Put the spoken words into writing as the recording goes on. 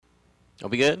Are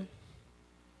we good?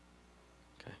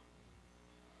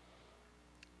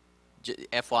 Okay.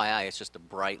 FYI, it's just a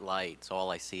bright light, so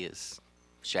all I see is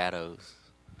shadows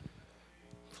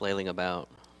flailing about.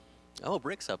 Oh,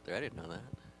 Brick's up there. I didn't know that.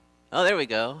 Oh, there we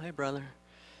go. Hey, brother.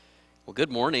 Well, good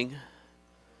morning.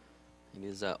 It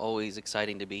is always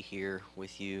exciting to be here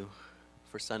with you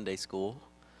for Sunday school.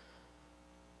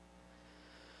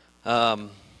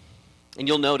 And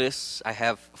you'll notice I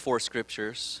have 4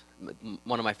 scriptures.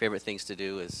 One of my favorite things to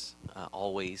do is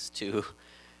always to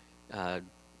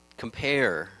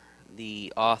compare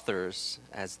the authors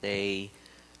as they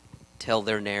tell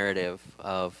their narrative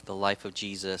of the life of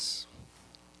Jesus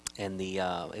and the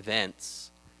events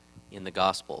in the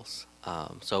Gospels.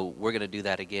 So we're going to do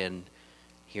that again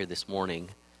here this morning.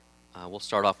 We'll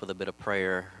start off with a bit of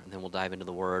prayer, and then we'll dive into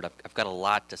the Word. I've got a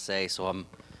lot to say, so I'm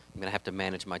going to have to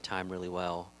manage my time really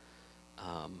well.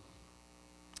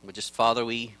 But just, Father,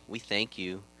 we thank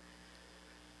you.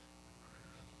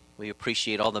 We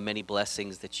appreciate all the many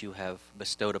blessings that you have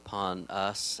bestowed upon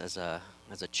us as a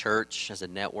church, as a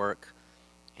network,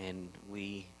 and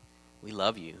we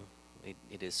love you.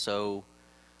 It is so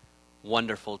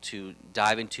wonderful to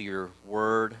dive into your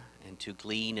word and to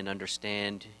glean and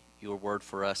understand your word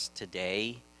for us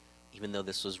today, even though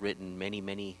this was written many,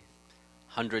 many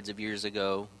hundreds of years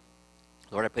ago.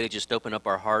 Lord, I pray to just open up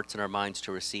our hearts and our minds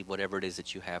to receive whatever it is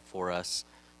that you have for us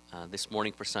this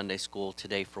morning for Sunday school,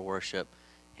 today for worship,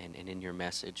 and in your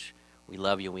message. We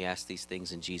love you, and we ask these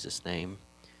things in Jesus' name.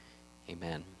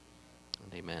 Amen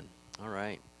and amen. All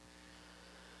right.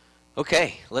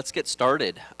 Okay, let's get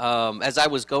started. As I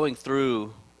was going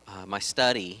through my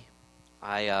study,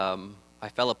 I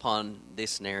fell upon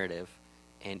this narrative,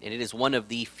 and it is one of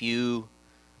the few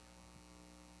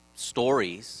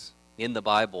stories in the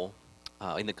Bible,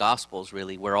 in the Gospels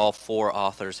really, where all 4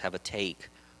 authors have a take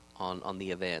on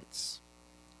the events.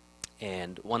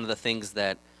 And one of the things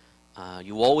that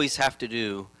you always have to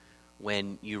do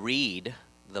when you read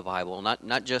the Bible,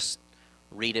 not just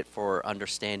read it for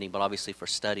understanding, but obviously for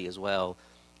study as well,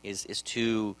 is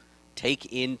to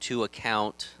take into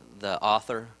account the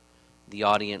author, the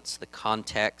audience, the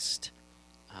context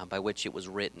by which it was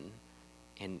written.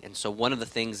 And so one of the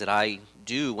things that I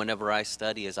do whenever I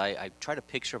study is I try to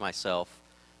picture myself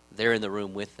there in the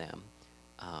room with them.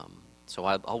 So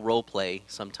I'll role play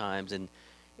sometimes, and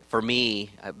for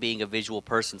me, being a visual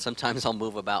person, sometimes I'll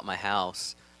move about my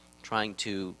house trying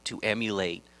to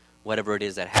emulate whatever it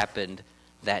is that happened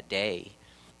that day.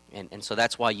 And so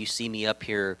that's why you see me up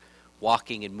here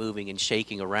walking and moving and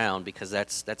shaking around, because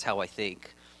that's how I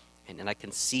think. And I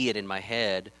can see it in my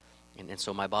head, and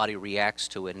so my body reacts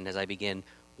to it. And as I begin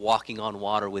walking on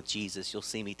water with Jesus, you'll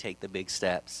see me take the big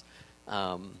steps.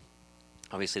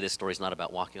 Obviously, this story's not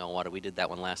about walking on water. We did that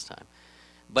one last time.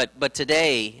 But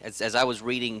today, as I was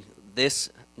reading this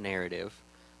narrative,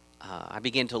 I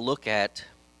began to look at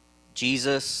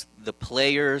Jesus, the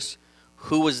players,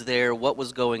 who was there, what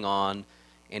was going on,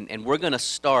 and we're going to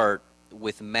start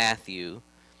with Matthew,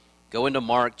 go into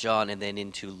Mark, John, and then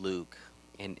into Luke.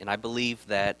 And I believe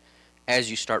that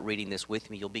as you start reading this with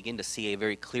me, you'll begin to see a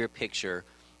very clear picture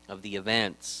of the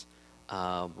events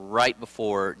right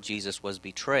before Jesus was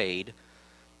betrayed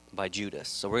by Judas.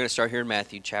 So we're going to start here in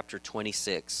Matthew chapter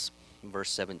 26,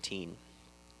 verse 17.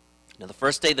 Now the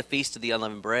first day of the feast of the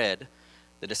unleavened bread,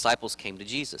 the disciples came to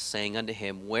Jesus, saying unto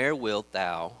him, Where wilt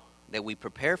thou that we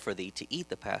prepare for thee to eat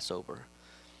the Passover?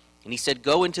 And he said,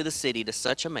 Go into the city to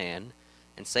such a man,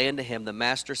 and say unto him, The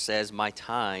master says, My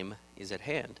time is at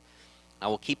hand. I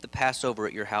will keep the Passover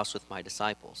at your house with my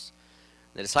disciples.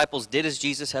 The disciples did as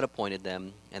Jesus had appointed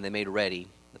them, and they made ready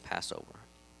the Passover.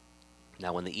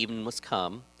 Now when the evening was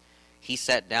come, he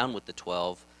sat down with the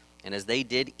 12, and as they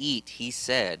did eat, he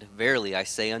said, Verily I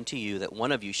say unto you, that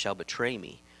one of you shall betray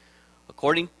me.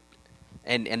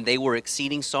 And they were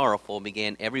exceeding sorrowful, and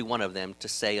began every one of them to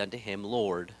say unto him,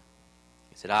 Lord,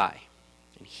 is it I?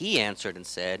 And he answered and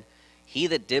said, He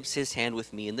that dips his hand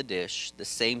with me in the dish, the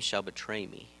same shall betray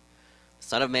me. The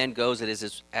Son of Man goes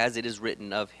as it is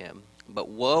written of him. But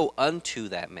woe unto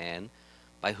that man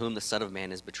by whom the Son of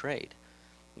Man is betrayed.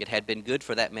 It had been good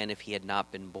for that man if he had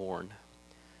not been born.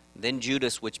 Then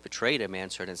Judas, which betrayed him,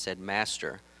 answered and said,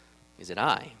 Master, is it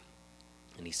I?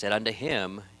 And he said unto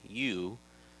him, You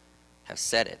have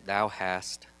said it. Thou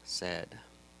hast said.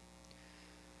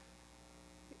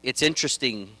 It's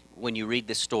interesting when you read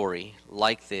this story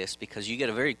like this, because you get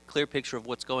a very clear picture of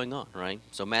what's going on, right?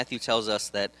 So Matthew tells us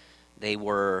that they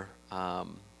were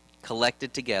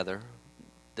collected together.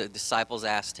 The disciples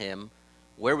asked him,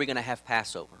 where are we going to have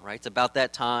Passover, right? It's about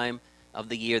that time of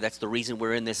the year. That's the reason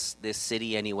we're in this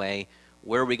city anyway.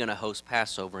 where are we going to host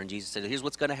Passover? And Jesus said, here's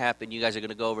what's going to happen. You guys are going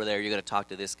to go over there. You're going to talk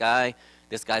to this guy.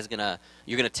 This guy's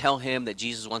you're going to tell him that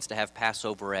Jesus wants to have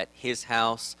Passover at his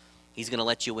house. He's going to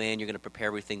let you in. You're going to prepare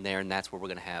everything there, and that's where we're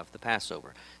going to have the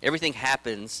Passover. Everything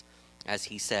happens as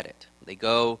he said it. They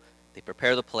go, they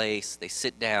prepare the place, they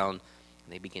sit down, and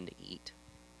they begin to eat.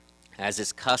 As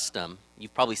is custom,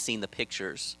 you've probably seen the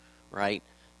pictures, right,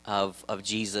 of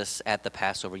Jesus at the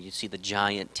Passover. You see the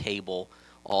giant table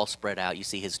all spread out. You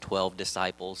see his 12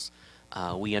 disciples.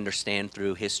 We understand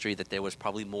through history that there was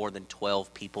probably more than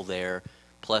 12 people there,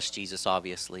 plus Jesus,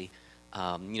 obviously.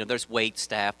 There's wait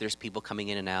staff. There's people coming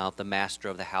in and out. The master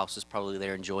of the house is probably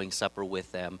there enjoying supper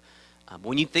with them.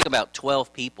 When you think about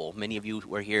 12 people, many of you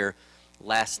were here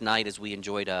last night as we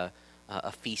enjoyed a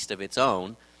feast of its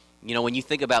own. When you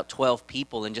think about 12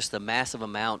 people and just the massive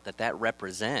amount that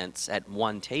represents at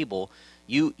one table,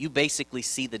 you basically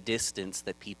see the distance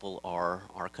that people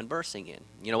are conversing in.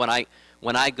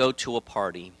 When I go to a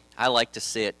party, I like to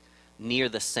sit near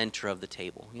the center of the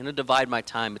table. Divide my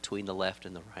time between the left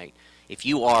and the right. If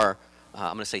you are,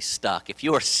 I'm going to say stuck, if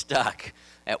you are stuck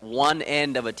at one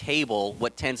end of a table,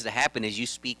 what tends to happen is you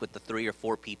speak with the 3 or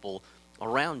 4 people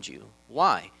around you.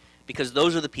 Why? Because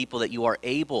those are the people that you are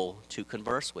able to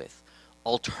converse with.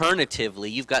 Alternatively,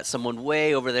 you've got someone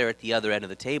way over there at the other end of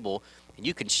the table, and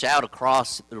you can shout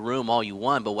across the room all you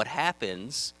want, but what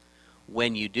happens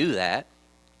when you do that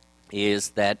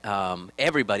is that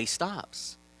everybody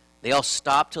stops. They all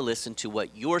stop to listen to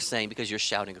what you're saying because you're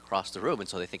shouting across the room, and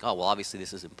so they think, oh, well, obviously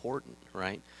this is important,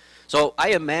 right? So I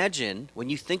imagine, when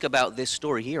you think about this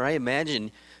story here, I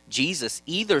imagine Jesus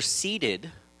either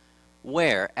seated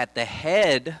where? At the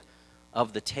head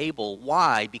of the table.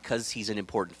 Why? Because he's an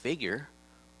important figure.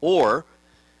 Or,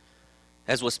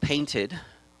 as was painted,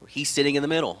 he's sitting in the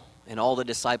middle, and all the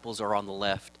disciples are on the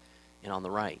left and on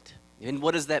the right. And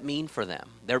what does that mean for them?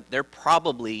 They're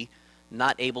probably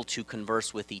not able to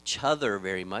converse with each other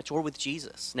very much, or with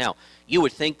Jesus. Now, you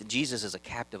would think that Jesus is a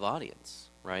captive audience,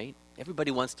 right?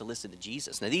 Everybody wants to listen to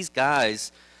Jesus. Now, these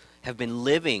guys have been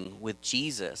living with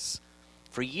Jesus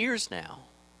for years now.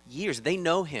 Years. They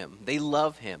know him. They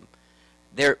love him.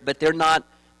 But they're not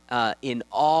in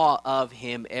awe of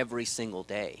him every single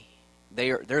day.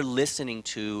 They're listening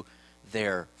to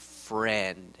their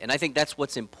friend. And I think that's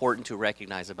what's important to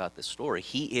recognize about this story.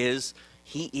 He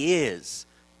is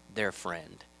their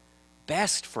friend,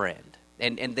 best friend.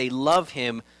 And they love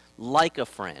him like a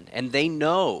friend. And they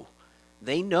know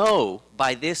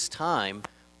by this time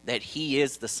that he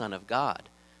is the Son of God.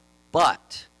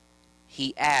 But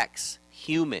he acts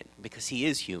human because he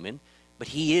is human, but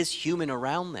he is human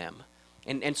around them.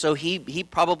 And so he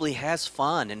probably has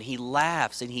fun, and he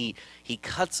laughs, and he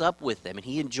cuts up with them, and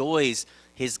he enjoys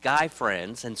his guy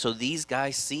friends. And so these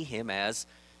guys see him as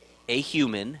a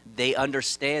human. They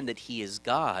understand that he is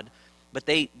God, but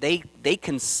they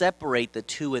can separate the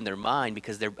two in their mind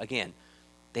because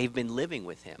they've been living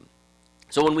with him.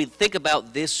 So when we think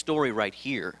about this story right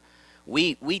here,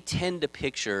 we tend to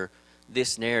picture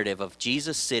this narrative of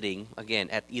Jesus sitting, again,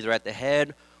 either at the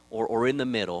head or in the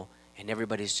middle, and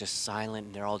everybody's just silent,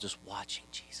 and they're all just watching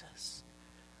Jesus.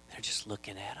 They're just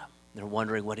looking at him. They're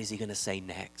wondering, what is he going to say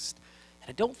next? And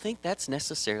I don't think that's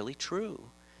necessarily true.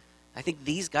 I think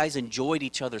these guys enjoyed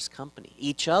each other's company,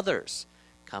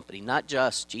 not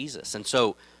just Jesus. And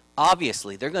so,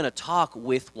 obviously, they're going to talk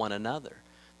with one another.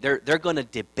 They're going to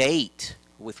debate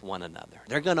with one another.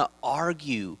 They're going to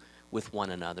argue with one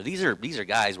another. These are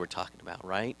guys we're talking about,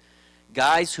 right?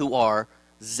 Guys who are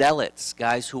zealots,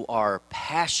 guys who are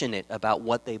passionate about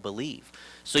what they believe.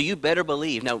 So you better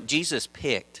believe. Now, Jesus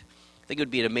picked, I think it would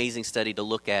be an amazing study to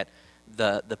look at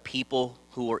the people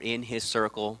who were in his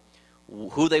circle,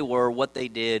 who they were, what they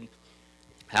did,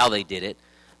 how they did it.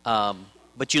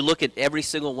 But you look at every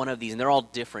single one of these, and they're all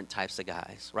different types of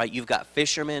guys, right? You've got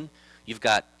fishermen, you've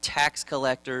got tax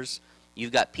collectors,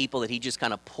 you've got people that he just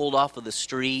kind of pulled off of the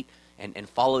street and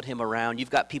followed him around. You've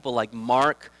got people like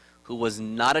Mark, who was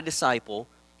not a disciple,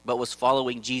 but was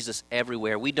following Jesus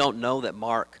everywhere. We don't know that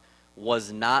Mark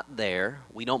was not there.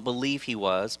 We don't believe he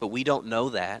was, but we don't know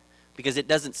that because it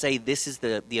doesn't say this is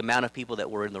the amount of people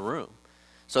that were in the room.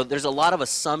 So there's a lot of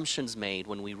assumptions made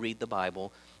when we read the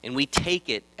Bible, and we take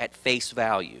it at face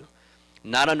value,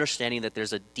 not understanding that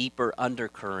there's a deeper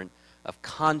undercurrent of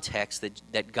context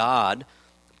that God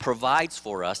provides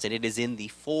for us, and it is in the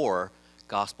 4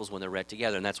 Gospels when they're read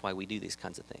together, and that's why we do these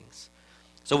kinds of things.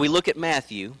 So we look at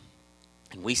Matthew,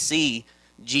 and we see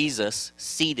Jesus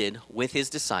seated with his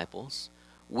disciples.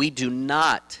 We do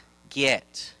not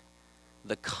get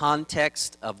the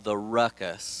context of the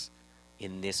ruckus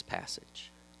in this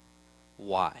passage.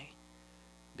 Why?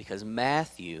 Because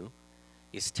Matthew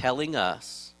is telling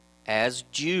us as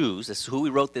Jews, this is who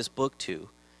he wrote this book to,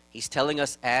 he's telling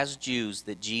us as Jews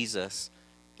that Jesus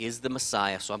is the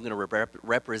Messiah, so I'm going to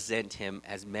represent him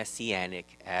as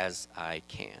messianic as I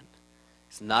can.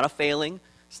 It's not a failing.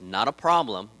 It's not a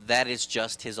problem. That is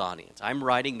just his audience. I'm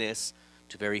writing this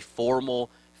to very formal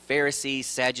Pharisees,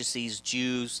 Sadducees,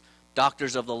 Jews,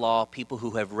 doctors of the law, people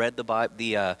who have read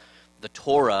the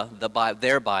Torah,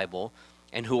 their Bible,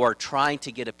 and who are trying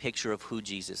to get a picture of who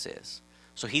Jesus is.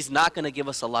 So he's not going to give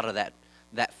us a lot of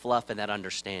that fluff and that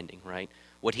understanding, right?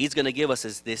 What he's going to give us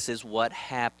is this is what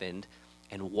happened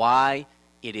and why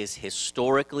it is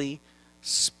historically,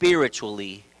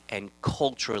 spiritually, and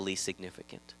culturally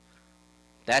significant.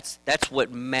 That's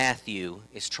what Matthew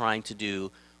is trying to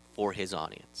do for his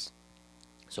audience.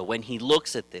 So when he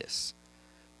looks at this,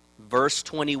 verse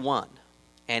 21,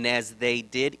 and as they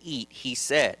did eat, he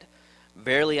said,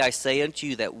 "Verily I say unto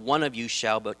you that one of you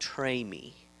shall betray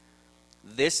me."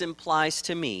 This implies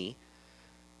to me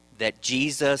that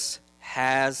Jesus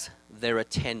has their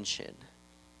attention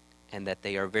and that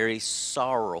they are very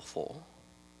sorrowful.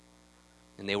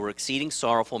 And they were exceeding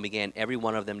sorrowful and began every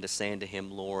one of them to say unto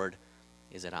him, "Lord,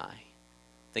 is it I?"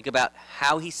 Think about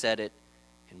how he said it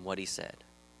and what he said.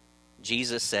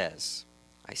 Jesus says,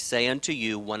 "I say unto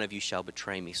you, one of you shall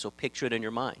betray me." So picture it in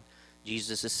your mind.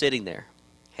 Jesus is sitting there,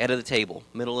 head of the table,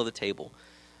 middle of the table,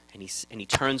 and he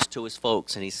turns to his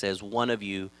folks and he says, "One of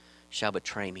you shall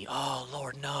betray me." "Oh,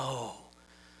 Lord, no.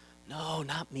 No,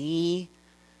 not me.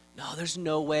 No, there's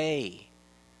no way."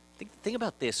 Think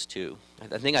about this too.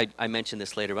 I think I mentioned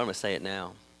this later, but I'm going to say it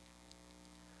now.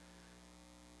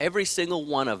 Every single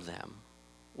one of them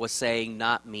was saying,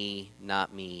 "Not me,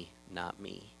 not me, not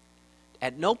me."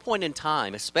 At no point in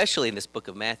time, especially in this book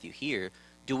of Matthew here,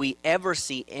 do we ever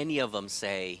see any of them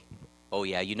say, "Oh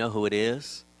yeah, you know who it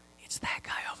is? It's that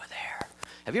guy over there."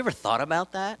 Have you ever thought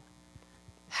about that?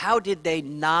 How did they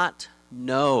not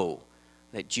know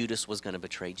that Judas was going to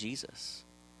betray Jesus?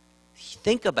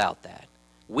 Think about that.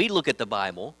 We look at the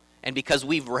Bible, and because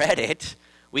we've read it,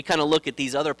 we kind of look at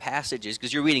these other passages,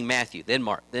 because you're reading Matthew, then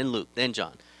Mark, then Luke, then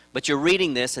John. But you're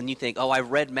reading this, and you think, "Oh,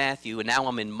 I've read Matthew, and now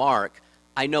I'm in Mark.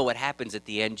 I know what happens at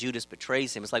the end. Judas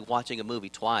betrays him." It's like watching a movie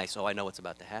twice. "Oh, I know what's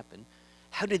about to happen."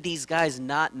 How did these guys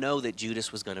not know that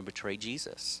Judas was going to betray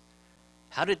Jesus?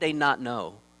 How did they not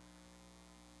know?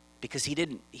 Because he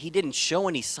didn't show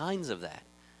any signs of that.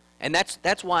 And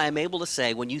that's why I'm able to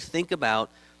say, when you think about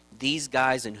these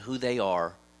guys and who they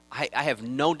are, I have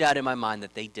no doubt in my mind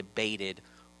that they debated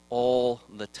all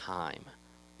the time.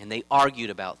 And they argued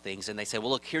about things, and they say,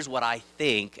 "Well, look, here's what I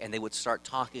think," and they would start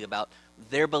talking about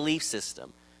their belief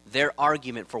system, their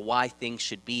argument for why things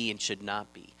should be and should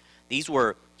not be. These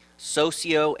were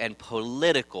socio and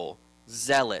political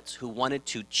zealots who wanted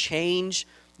to change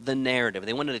the narrative.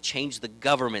 They wanted to change the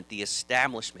government, the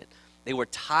establishment. They were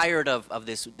tired of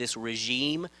this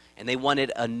regime, and they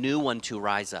wanted a new one to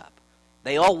rise up.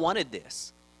 They all wanted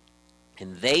this.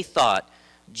 And they thought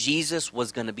Jesus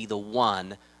was going to be the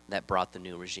one that brought the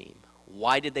new regime.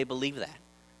 Why did they believe that?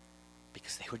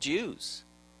 Because they were Jews.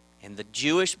 And the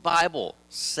Jewish Bible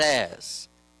says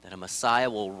that a Messiah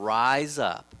will rise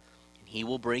up and he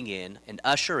will bring in and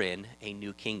usher in a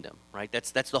new kingdom, right?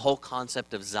 That's the whole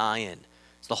concept of Zion.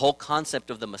 It's the whole concept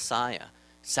of the Messiah,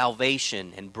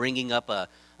 salvation and bringing up a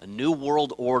new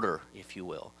world order, if you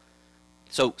will.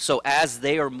 So as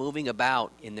they are moving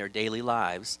about in their daily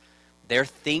lives, they're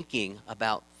thinking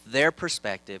about their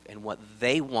perspective and what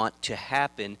they want to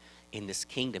happen in this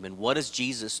kingdom. And what does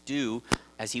Jesus do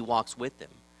as he walks with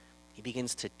them? He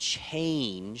begins to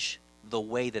change the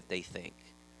way that they think.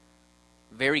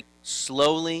 Very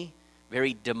slowly,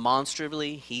 very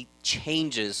demonstrably, he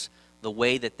changes the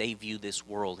way that they view this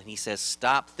world. And he says,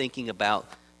 "Stop thinking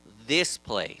about this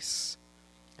place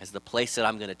as the place that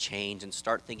I'm going to change, and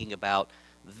start thinking about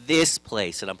this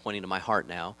place," and I'm pointing to my heart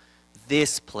now,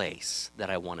 "this place that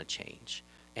I want to change,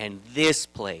 and this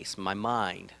place, my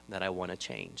mind, that I want to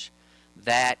change."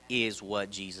 That is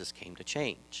what Jesus came to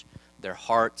change. Their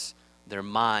hearts, their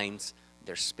minds,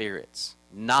 their spirits,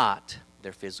 not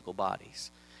their physical bodies.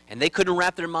 And they couldn't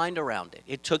wrap their mind around it.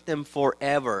 It took them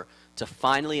forever to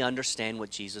finally understand what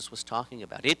Jesus was talking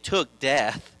about. It took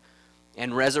death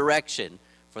and resurrection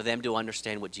for them to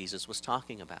understand what Jesus was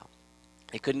talking about.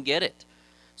 They couldn't get it.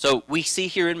 So we see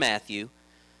here in Matthew,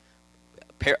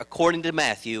 according to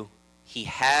Matthew, he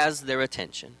has their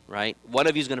attention, right? One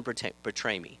of you is going to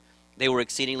betray me. They were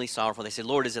exceedingly sorrowful. They said,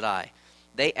 "Lord, is it I?"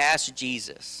 They asked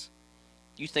Jesus,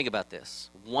 you think about this,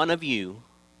 one of you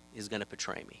is going to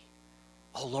betray me.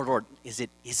 "Oh, Lord, is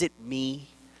it me?"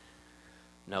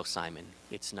 "No, Simon,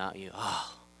 it's not you."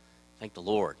 "Oh, thank the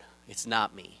Lord, it's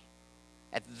not me."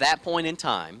 At that point in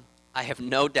time, I have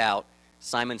no doubt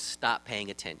Simon stopped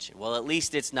paying attention. Well, at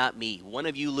least it's not me. One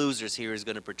of you losers here is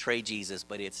going to betray Jesus,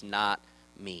 but it's not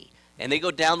me. And they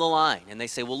go down the line, and they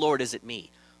say, well, Lord, is it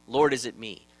me? Lord, is it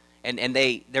me? And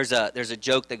there's a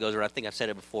joke that goes around. I think I've said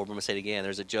it before, but I'm going to say it again.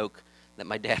 There's a joke that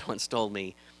my dad once told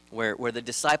me where the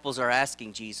disciples are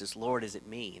asking Jesus, Lord, is it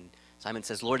me? And Simon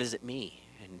says, Lord, is it me?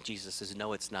 And Jesus says,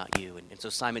 no, it's not you. And so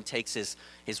Simon takes his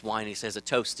wine, and he says a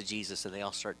toast to Jesus, and they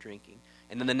all start drinking.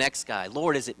 And then the next guy,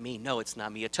 Lord, is it me? No, it's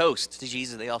not me. A toast to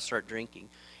Jesus, they all start drinking.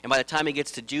 And by the time he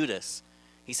gets to Judas,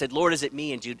 he said, Lord, is it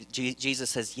me? And Jesus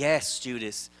says, yes,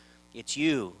 Judas, it's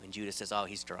you. And Judas says, oh,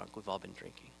 he's drunk. We've all been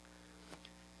drinking.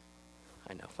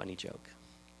 I know, funny joke.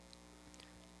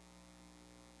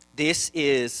 This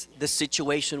is the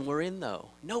situation we're in, though.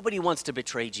 Nobody wants to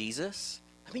betray Jesus.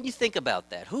 I mean, you think about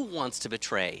that. Who wants to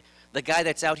betray the guy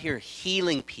that's out here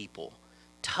healing people,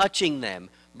 touching them,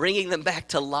 bringing them back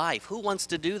to life? Who wants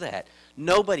to do that?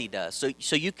 Nobody does.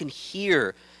 So you can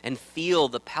hear and feel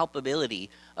the palpability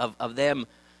of them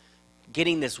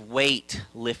getting this weight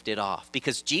lifted off,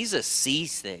 because Jesus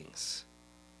sees things.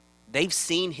 They've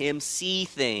seen him see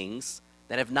things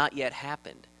that have not yet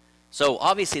happened. So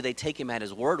obviously they take him at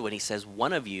his word when he says,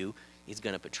 one of you is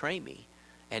going to betray me.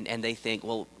 And they think,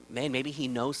 well, man, maybe he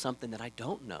knows something that I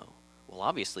don't know. Well,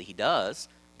 obviously he does,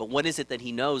 but what is it that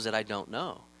he knows that I don't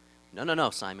know? No,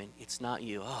 Simon, it's not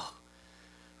you. Oh,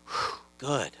 whew,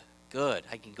 good.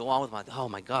 I can go on with oh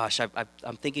my gosh,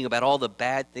 I'm thinking about all the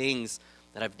bad things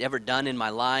that I've ever done in my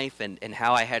life, and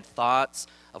how I had thoughts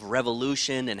of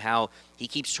revolution, and how he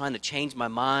keeps trying to change my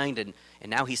mind, and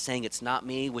now he's saying it's not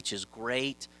me, which is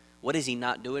great. What is he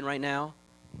not doing right now?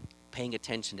 Paying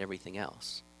attention to everything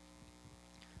else.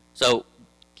 So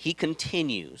he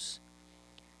continues.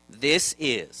 This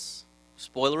is,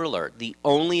 spoiler alert, the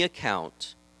only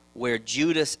account where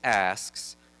Judas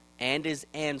asks and is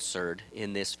answered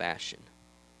in this fashion.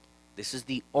 This is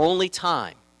the only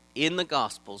time in the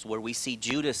Gospels where we see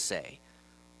Judas say,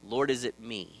 Lord, is it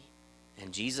me?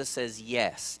 And Jesus says,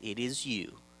 yes, it is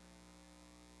you.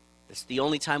 It's the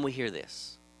only time we hear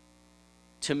this.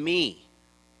 To me,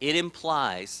 it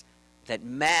implies that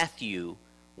Matthew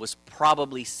was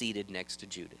probably seated next to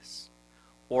Judas,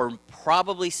 or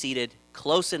probably seated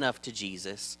close enough to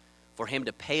Jesus for him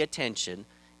to pay attention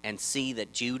and see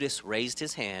that Judas raised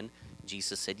his hand.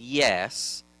 Jesus said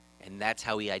yes, and that's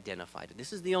how he identified it.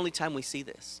 This is the only time we see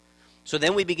this. So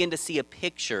then we begin to see a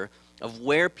picture of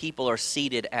where people are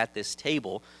seated at this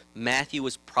table. Matthew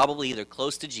was probably either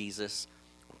close to Jesus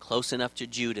or close enough to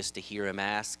Judas to hear him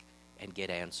ask and get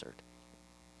answered.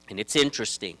 And it's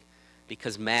interesting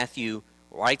because Matthew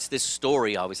writes this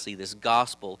story, obviously, this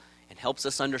gospel, and helps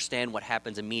us understand what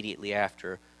happens immediately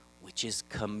after, which is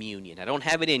communion. I don't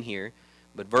have it in here,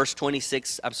 but verse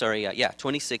 26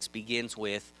 begins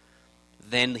with,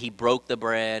 then he broke the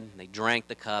bread, they drank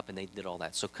the cup, and they did all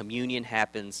that. So communion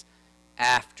happens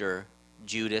after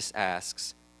Judas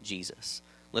asks Jesus.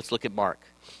 Let's look at Mark.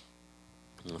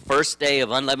 On the first day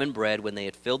of unleavened bread, when they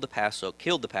had killed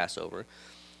the Passover,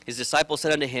 his disciples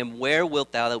said unto him, where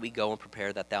wilt thou that we go and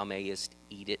prepare that thou mayest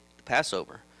eat it, the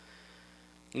Passover?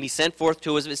 And he sent forth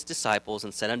two of his disciples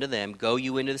and said unto them, go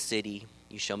you into the city,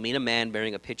 you shall meet a man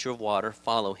bearing a pitcher of water,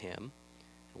 follow him.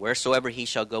 Wheresoever he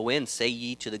shall go in, say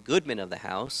ye to the goodman of the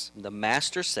house, the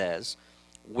master says,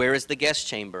 where is the guest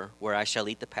chamber where I shall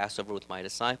eat the Passover with my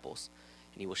disciples?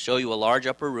 And he will show you a large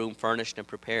upper room furnished and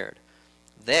prepared.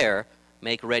 There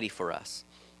make ready for us.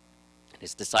 And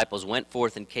his disciples went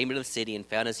forth and came into the city and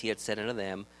found as he had said unto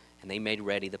them, and they made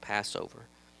ready the Passover.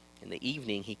 In the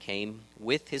evening he came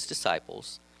with his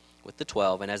disciples, with the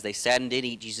 12, and as they sat and did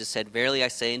eat, Jesus said, verily I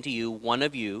say unto you, one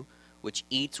of you which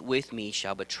eats with me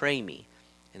shall betray me.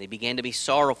 And they began to be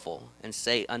sorrowful, and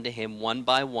say unto him one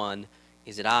by one,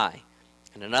 is it I?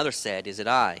 And another said, is it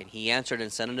I? And he answered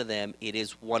and said unto them, it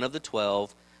is one of the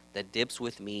 12 that dips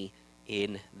with me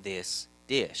in this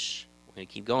dish. We're going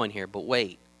to keep going here, but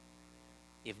wait.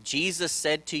 If Jesus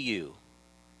said to you,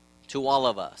 to all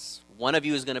of us, one of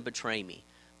you is going to betray me,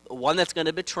 the one that's going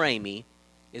to betray me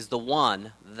is the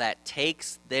one that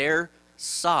takes their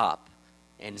sop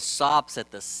and sops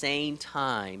at the same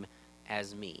time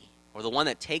as me, or the one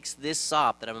that takes this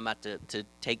sop that I'm about to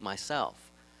take myself,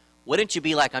 wouldn't you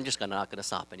be like, I'm just not going to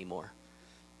sop anymore?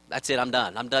 That's it, I'm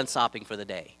done. I'm done sopping for the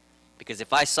day. Because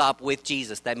if I sop with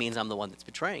Jesus, that means I'm the one that's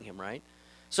betraying him, right?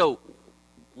 So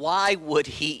why would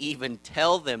he even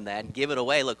tell them that and give it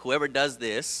away? Look, whoever does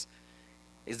this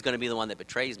is going to be the one that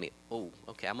betrays me. Oh,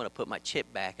 okay, I'm going to put my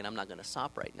chip back and I'm not going to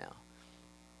sop right now.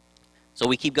 So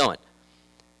we keep going.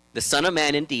 The Son of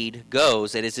Man indeed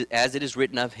goes, as it is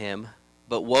written of him,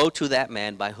 but woe to that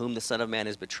man by whom the Son of Man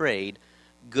is betrayed.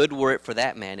 good were it for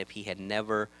that man if he had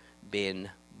never been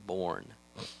born.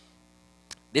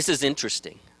 This is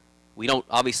interesting. We don't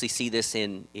obviously see this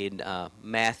in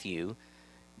Matthew.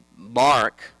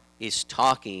 Mark is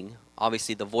talking,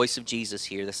 obviously the voice of Jesus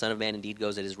here, the Son of Man indeed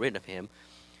goes, it is written of him.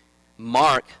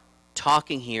 Mark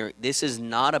talking here, this is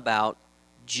not about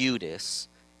Judas.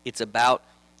 It's about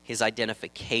his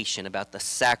identification, about the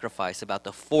sacrifice, about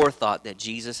the forethought that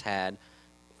Jesus had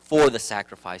for the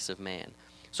sacrifice of man.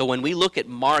 So when we look at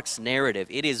Mark's narrative,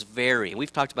 it is very, and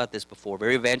we've talked about this before,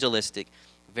 very evangelistic,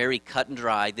 very cut and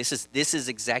dry. This is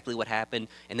exactly what happened,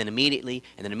 and then immediately,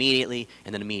 and then immediately,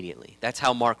 and then immediately. That's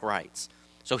how Mark writes.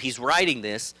 So he's writing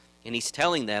this, and he's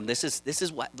telling them this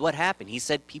is what happened. He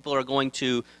said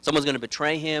someone's going to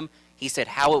betray him. He said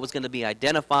how it was going to be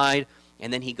identified,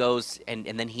 and then he goes, and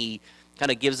then he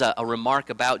kind of gives a remark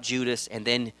about Judas, and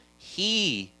then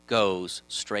he goes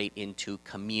straight into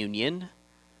communion,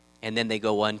 and then they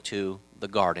go unto the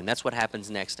garden. That's what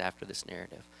happens next after this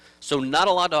narrative. So not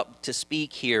a lot to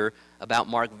speak here about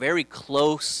Mark, very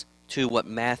close to what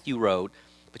Matthew wrote,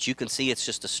 but you can see it's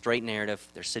just a straight narrative.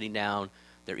 They're sitting down,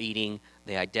 they're eating,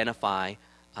 they identify.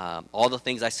 All the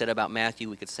things I said about Matthew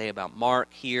we could say about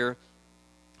Mark here,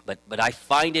 but I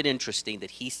find it interesting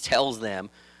that he tells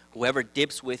them, whoever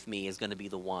dips with me is going to be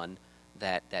the one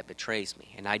that betrays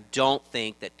me. And I don't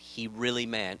think that he really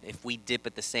meant if we dip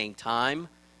at the same time,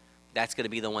 that's going to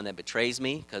be the one that betrays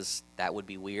me, because that would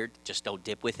be weird. Just don't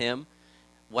dip with him.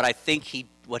 What I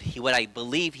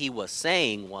believe he was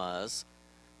saying was,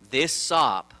 this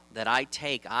sop that I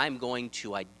take, I'm going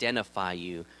to identify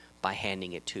you by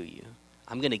handing it to you.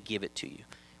 I'm going to give it to you.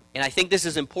 And I think this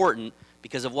is important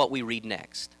because of what we read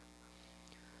next.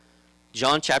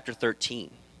 John chapter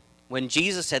 13. When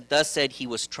Jesus had thus said, he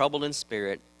was troubled in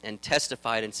spirit and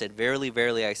testified and said, verily,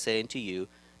 verily, I say unto you,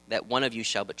 that one of you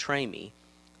shall betray me.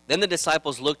 Then the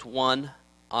disciples looked one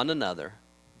on another,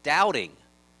 doubting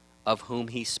of whom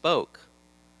he spoke.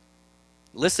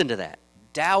 Listen to that.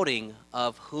 Doubting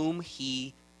of whom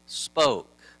he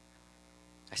spoke.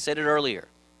 I said it earlier.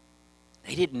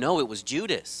 They didn't know it was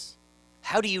Judas.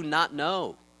 How do you not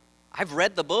know? I've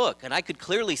read the book, and I could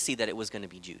clearly see that it was going to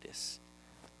be Judas.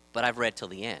 But I've read till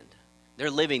the end.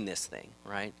 They're living this thing,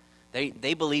 right?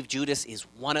 They believe Judas is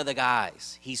one of the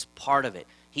guys. He's part of it.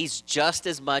 He's just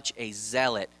as much a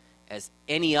zealot as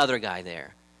any other guy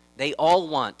there. They all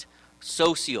want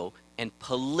social and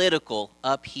political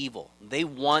upheaval. They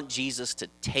want Jesus to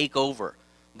take over.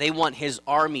 They want his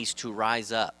armies to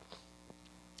rise up.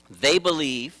 They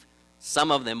believe,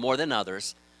 some of them more than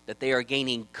others, that they are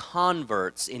gaining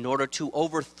converts in order to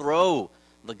overthrow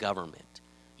the government.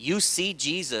 You see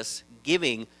Jesus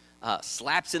giving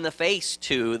slaps in the face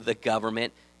to the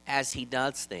government as he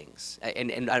does things.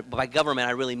 And by government,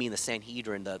 I really mean the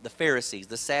Sanhedrin, the Pharisees,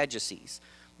 the Sadducees,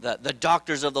 the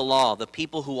doctors of the law, the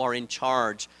people who are in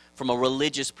charge from a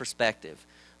religious perspective.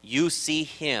 You see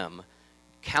him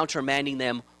countermanding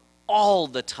them all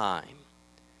the time.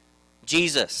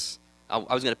 Jesus, I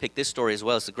was going to pick this story as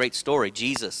well. It's a great story.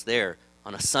 Jesus there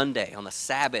on a Sunday, on the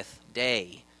Sabbath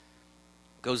day,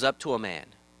 goes up to a man.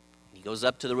 He goes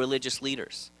up to the religious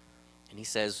leaders, and he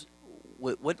says,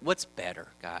 what's better,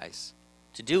 guys?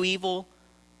 To do evil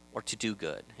or to do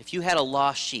good? If you had a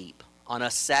lost sheep on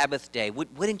a Sabbath day,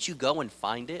 wouldn't you go and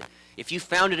find it? If you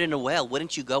found it in a well,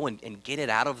 wouldn't you go and get it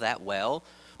out of that well?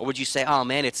 Or would you say, oh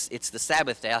man, it's the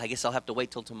Sabbath day, I guess I'll have to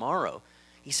wait till tomorrow?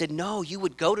 He said, no, you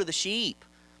would go to the sheep.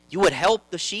 You would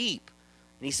help the sheep.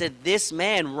 And he said, this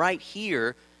man right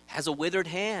here has a withered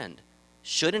hand.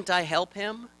 Shouldn't I help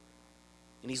him?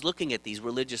 And he's looking at these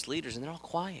religious leaders, and they're all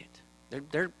quiet.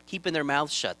 They're keeping their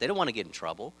mouths shut. They don't want to get in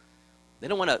trouble. They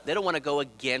don't want to go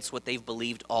against what they've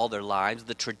believed all their lives,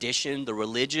 the tradition, the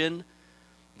religion,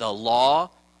 the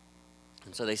law.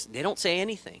 And so they don't say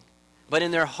anything. But in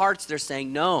their hearts, they're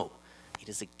saying, no, it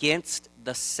is against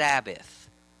the Sabbath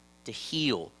to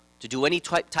heal, to do any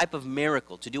type of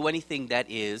miracle, to do anything that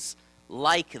is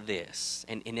like this.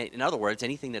 And in other words,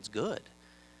 anything that's good.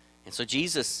 And so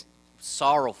Jesus,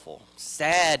 sorrowful,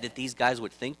 sad that these guys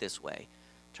would think this way,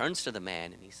 turns to the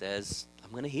man and he says, I'm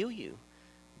going to heal you.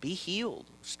 Be healed.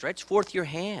 Stretch forth your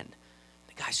hand.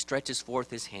 The guy stretches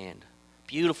forth his hand.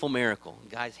 Beautiful miracle.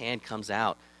 The guy's hand comes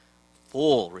out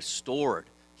full, restored.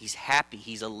 He's happy.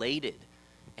 He's elated.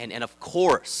 And of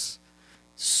course,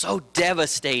 so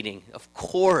devastating. Of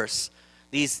course,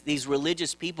 these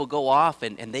religious people go off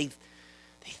and they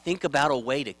think about a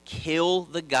way to kill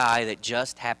the guy that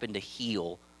just happened to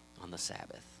heal on the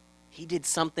Sabbath. He did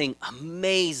something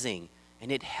amazing,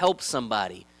 and it helped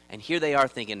somebody. And here they are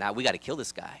thinking, now we got to kill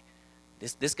this guy.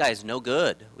 This guy is no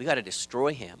good. We got to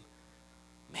destroy him.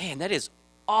 Man, that is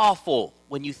awful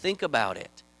when you think about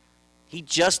it. He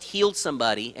just healed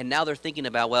somebody, and now they're thinking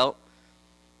about, well,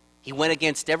 he went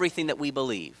against everything that we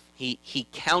believe. He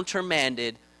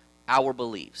countermanded our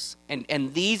beliefs.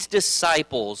 And these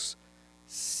disciples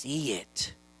see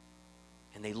it,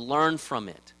 and they learn from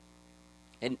it.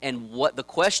 And what the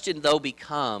question, though,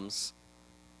 becomes,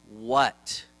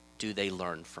 what do they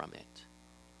learn from it?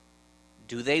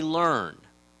 Do they learn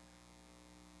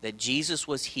that Jesus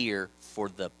was here for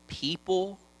the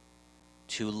people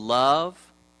to love,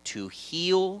 to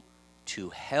heal,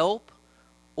 to help?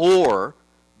 Or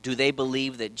do they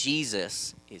believe that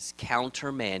Jesus is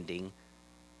countermanding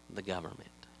the government?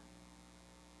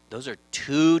 Those are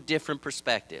two different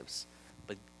perspectives,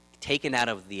 but taken out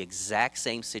of the exact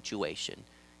same situation.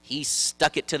 He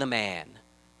stuck it to the man.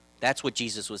 That's what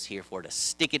Jesus was here for, to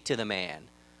stick it to the man.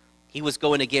 He was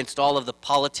going against all of the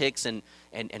politics and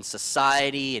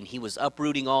society, and he was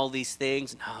uprooting all these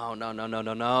things.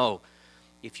 No.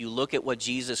 If you look at what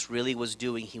Jesus really was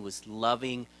doing, he was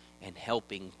loving and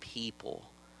helping people.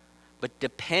 But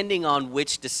depending on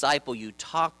which disciple you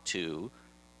talk to,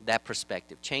 that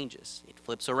perspective changes. It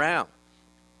flips around.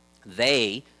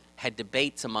 They had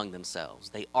debates among themselves.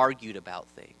 They argued about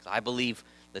things. I believe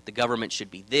that the government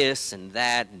should be this and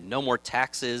that, and no more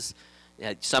taxes.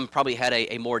 Some probably had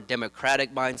a more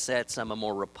democratic mindset, some a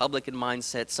more Republican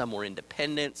mindset, some were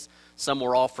independents, some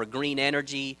were all for green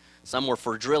energy, some were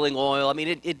for drilling oil. I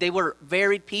mean, they were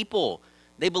varied people.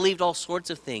 They believed all sorts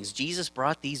of things. Jesus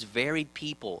brought these varied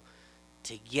people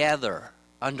together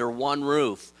under one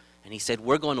roof, and he said,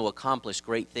 we're going to accomplish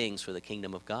great things for the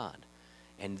kingdom of God.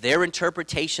 And their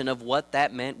interpretation of what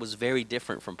that meant was very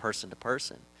different from person to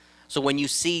person. So when you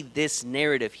see this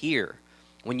narrative here,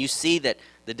 when you see that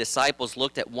the disciples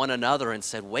looked at one another and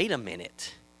said, wait a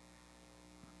minute,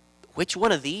 which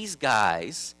one of these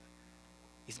guys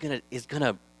is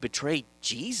gonna betray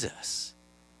Jesus?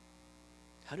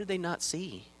 How did they not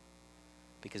see?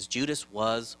 Because Judas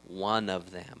was one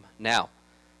of them. Now,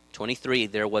 23,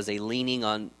 there was leaning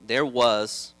on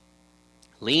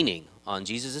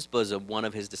Jesus' bosom one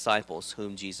of his disciples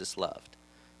whom Jesus loved,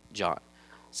 John.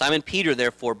 Simon Peter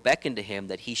therefore beckoned to him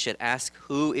that he should ask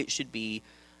who it should be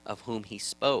of whom he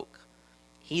spoke.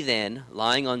 He then,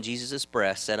 lying on Jesus'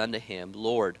 breast, said unto him,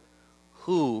 Lord,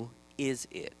 who is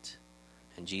it?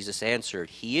 And Jesus answered,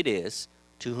 He it is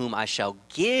to whom I shall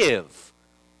give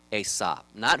a sop.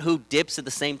 Not who dips at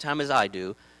the same time as I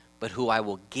do, but who I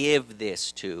will give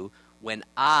this to when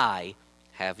I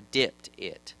have dipped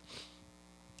it.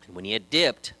 And when he had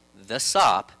dipped the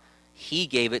sop, he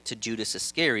gave it to Judas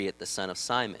Iscariot, the son of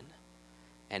Simon.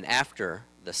 And after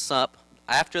the sop,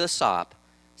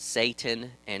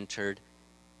 Satan entered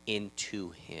into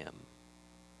him.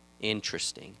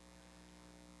 Interesting.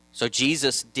 So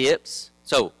Jesus dips.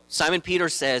 So Simon Peter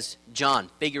says, John,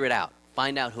 figure it out.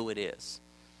 Find out who it is.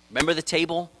 Remember the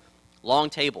table?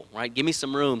 Long table, right? Give me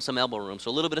some room, some elbow room.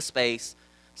 So a little bit of space.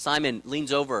 Simon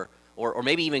leans over, or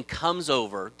maybe even comes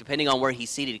over, depending on where he's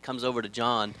seated, he comes over to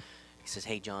John. He says,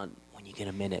 hey, John, when you get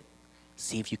a minute,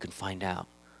 see if you can find out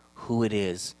who it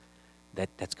is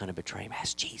that's going to betray him.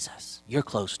 Ask Jesus. You're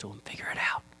close to him. Figure it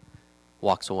out.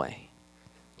 Walks away.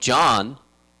 John,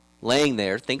 laying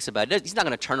there, thinks about it. He's not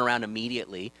going to turn around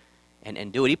immediately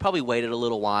and do it. He probably waited a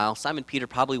little while. Simon Peter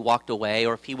probably walked away,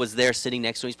 or if he was there sitting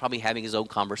next to him, he's probably having his own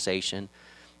conversation.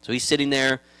 So he's sitting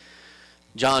there.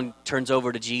 John turns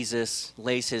over to Jesus,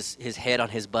 lays his head on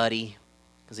his buddy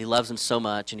because he loves him so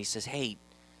much, and he says, hey,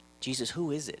 Jesus, who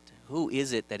is it? Who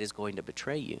is it that is going to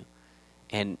betray you?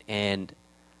 And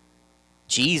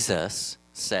Jesus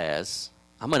says,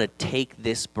 I'm going to take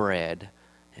this bread,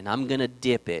 and I'm going to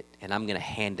dip it, and I'm going to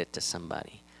hand it to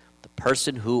somebody. The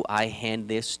person who I hand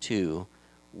this to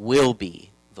will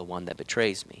be the one that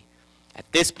betrays me. At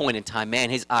this point in time, man,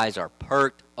 his eyes are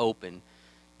perked open.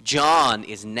 John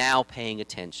is now paying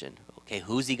attention. Okay,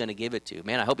 who's he going to give it to?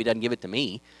 Man, I hope he doesn't give it to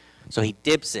me. So he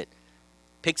dips it,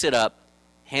 picks it up,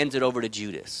 hands it over to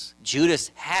Judas. Judas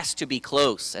has to be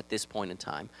close at this point in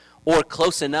time, or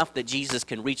close enough that Jesus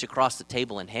can reach across the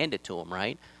table and hand it to him,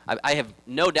 right? I have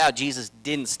no doubt Jesus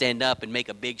didn't stand up and make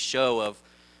a big show of,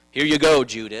 here you go,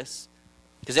 Judas,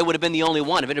 because it would have been the only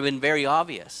one. It would have been very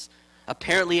obvious.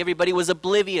 Apparently, everybody was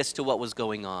oblivious to what was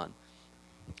going on.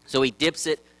 So he dips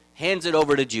it, hands it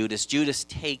over to Judas. Judas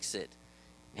takes it,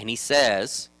 and he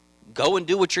says, go and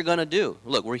do what you're going to do.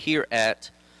 Look, we're here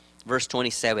at verse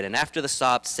 27. And after the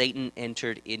sop, Satan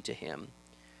entered into him.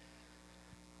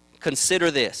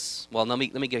 Consider this. Well, let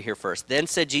me get here first. Then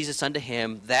said Jesus unto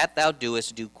him, that thou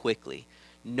doest, do quickly.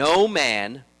 No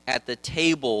man at the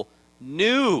table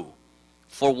knew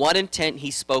for what intent he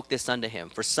spoke this unto him.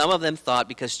 For some of them thought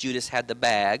because Judas had the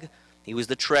bag, He was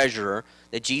the treasurer,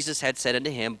 that Jesus had said unto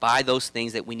him, buy those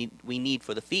things that we need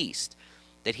for the feast,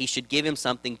 that he should give him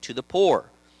something to the poor.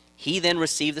 He then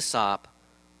received the sop,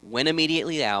 went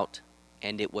immediately out,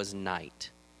 and it was night.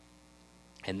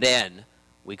 And then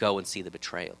we go and see the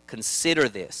betrayal. Consider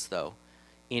this, though.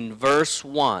 In verse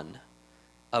 1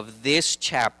 of this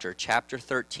chapter, chapter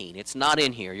 13, it's not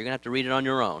in here. You're going to have to read it on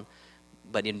your own.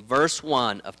 But in verse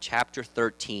 1 of chapter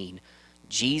 13,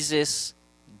 Jesus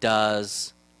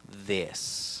does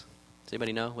this. Does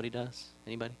anybody know what he does?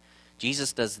 Anybody?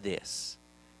 Jesus does this.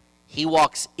 He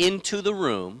walks into the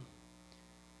room,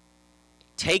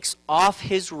 takes off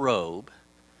his robe,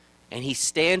 and he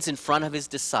stands in front of his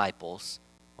disciples,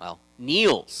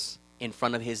 kneels in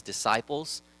front of his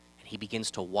disciples, and he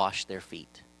begins to wash their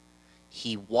feet.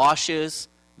 He washes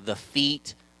the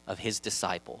feet of his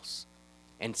disciples.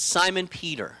 And Simon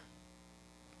Peter,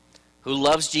 who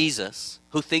loves Jesus,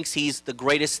 who thinks he's the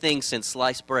greatest thing since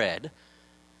sliced bread,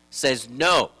 says,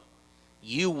 no,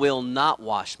 you will not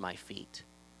wash my feet.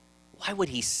 Why would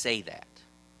he say that?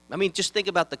 I mean, just think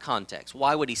about the context.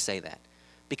 Why would he say that?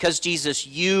 Because, Jesus,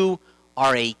 you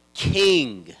are a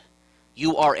king.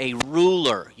 You are a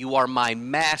ruler. You are my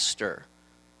master.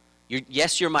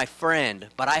 Yes, you're my friend,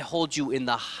 but I hold you in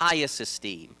the highest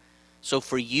esteem. So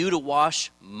for you to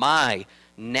wash my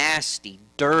nasty,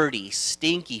 dirty,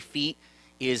 stinky feet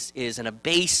is an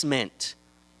abasement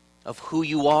of who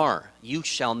you are. You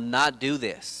shall not do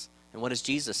this. And what does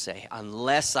Jesus say?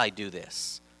 Unless I do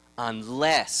this,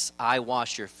 unless I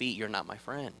wash your feet, you're not my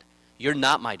friend. You're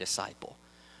not my disciple.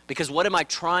 Because what am I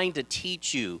trying to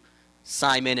teach you,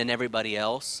 Simon and everybody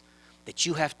else? That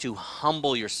you have to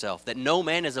humble yourself, that no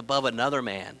man is above another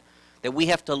man, that we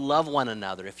have to love one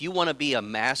another. If you want to be a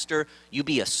master, you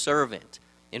be a servant.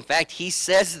 In fact, he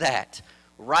says that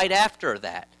right after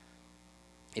that.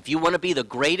 If you want to be the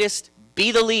greatest,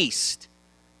 be the least.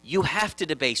 You have to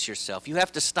debase yourself. You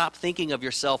have to stop thinking of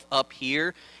yourself up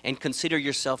here and consider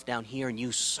yourself down here, and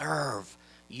you serve.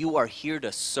 You are here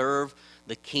to serve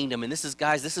the kingdom. And this is,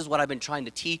 guys, this is what I've been trying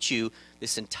to teach you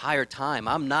this entire time.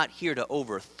 I'm not here to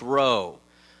overthrow.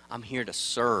 I'm here to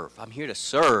serve. I'm here to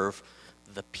serve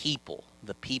the people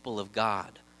of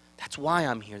God. That's why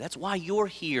I'm here. That's why you're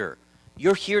here.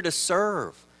 You're here to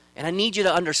serve. And I need you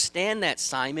to understand that,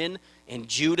 Simon and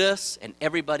Judas and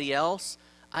everybody else.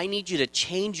 I need you to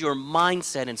change your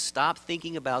mindset and stop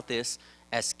thinking about this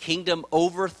as kingdom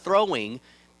overthrowing,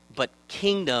 but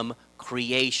kingdom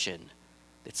creation.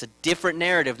 It's a different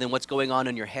narrative than what's going on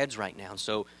in your heads right now.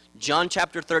 So John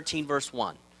chapter 13, verse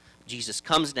 1, Jesus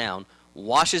comes down,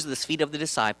 washes the feet of the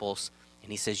disciples,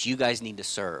 and he says, you guys need to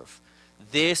serve.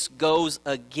 This goes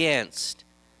against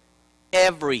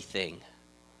everything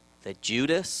that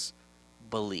Judas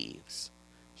believes.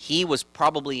 He was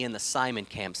probably in the Simon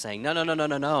camp saying,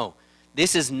 no.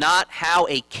 This is not how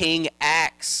a king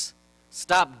acts.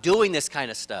 Stop doing this kind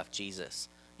of stuff, Jesus.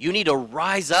 You need to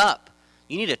rise up.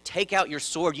 You need to take out your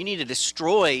sword. You need to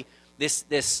destroy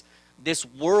this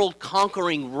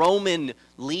world-conquering Roman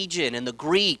legion and the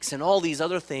Greeks and all these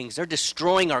other things. They're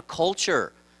destroying our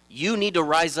culture. You need to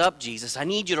rise up, Jesus. I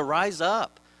need you to rise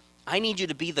up. I need you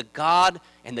to be the God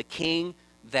and the King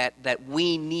that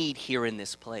we need here in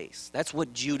this place. That's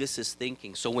what Judas is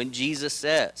thinking. So when Jesus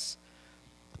says,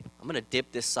 I'm going to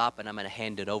dip this sop and I'm going to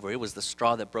hand it over, it was the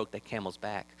straw that broke the camel's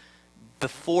back.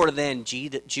 Before then,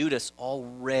 Judas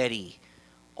already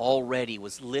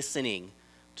was listening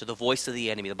to the voice of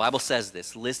the enemy. The Bible says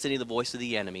this, listening to the voice of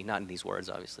the enemy, not in these words,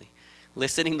 obviously,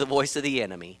 listening to the voice of the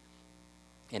enemy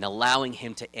and allowing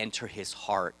him to enter his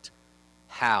heart.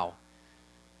 How?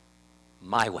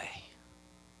 My way.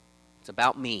 It's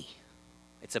about me.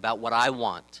 It's about what I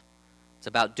want. It's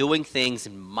about doing things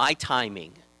in my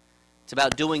timing. It's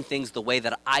about doing things the way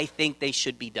that I think they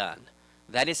should be done.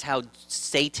 That is how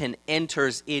Satan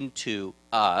enters into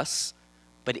us,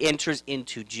 but enters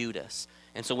into Judas.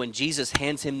 And so when Jesus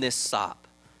hands him this sop,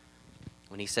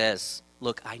 when he says,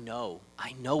 look, I know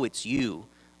it's you.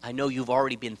 I know you've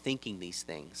already been thinking these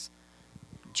things.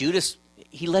 Judas,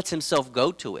 he lets himself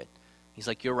go to it. He's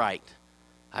like, you're right.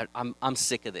 I'm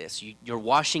sick of this. You're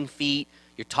washing feet.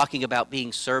 You're talking about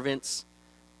being servants.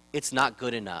 It's not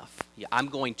good enough. I'm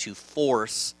going to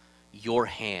force your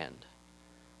hand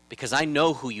because I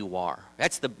know who you are.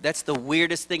 That's the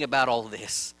weirdest thing about all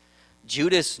this.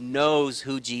 Judas knows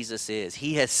who Jesus is.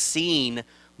 He has seen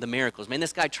the miracles. Man,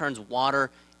 this guy turns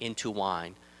water into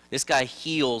wine. This guy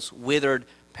heals withered,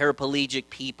 paraplegic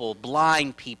people,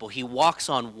 blind people. He walks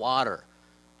on water.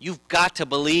 You've got to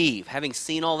believe, having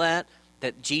seen all that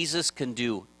Jesus can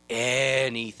do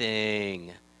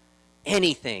anything.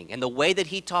 Anything. And the way that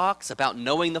he talks about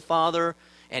knowing the Father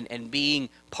and being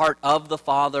part of the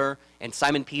Father, and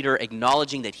Simon Peter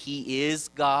acknowledging that he is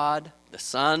God, the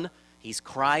Son, he's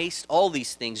Christ, all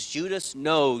these things. Judas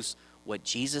knows what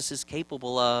Jesus is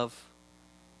capable of.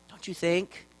 Don't you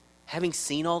think? Having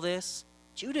seen all this,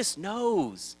 Judas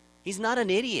knows. He's not an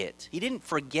idiot. He didn't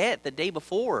forget the day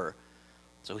before.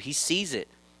 So he sees it,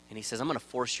 and he says, I'm going to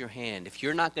force your hand. If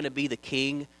you're not going to be the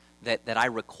king that I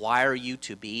require you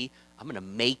to be, I'm going to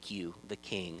make you the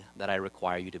king that I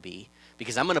require you to be.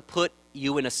 Because I'm going to put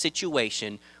you in a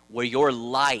situation where your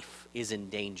life is in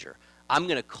danger. I'm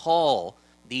going to call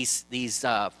these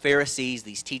Pharisees,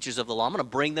 these teachers of the law, I'm going to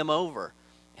bring them over.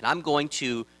 And I'm going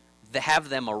to have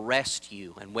them arrest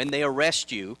you. And when they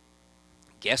arrest you,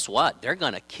 guess what? They're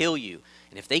going to kill you.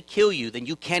 And if they kill you, then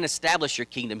you can't establish your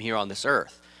kingdom here on this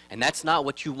earth. And that's not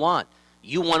what you want.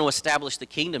 You want to establish the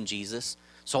kingdom, Jesus.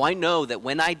 So I know that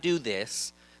when I do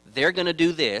this, they're going to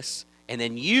do this, and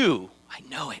then you, I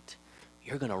know it,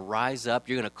 you're going to rise up,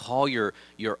 you're going to call your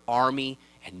army,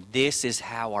 and this is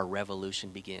how our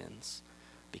revolution begins.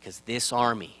 Because this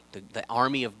army, the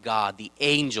army of God, the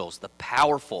angels, the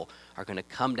powerful, are going to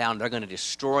come down, they're going to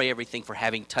destroy everything for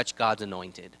having touched God's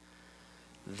anointed.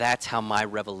 That's how my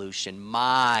revolution,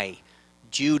 my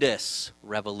Judas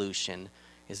revolution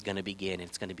is going to begin.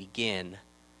 It's going to begin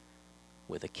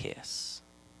with a kiss.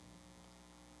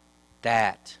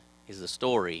 That is the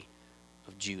story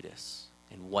of Judas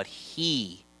and what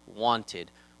he wanted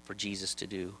for Jesus to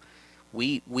do.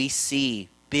 We see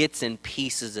bits and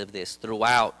pieces of this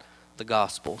throughout the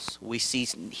Gospels. We see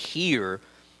here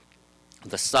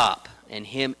the sop and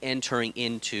him entering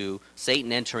into,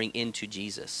 Satan entering into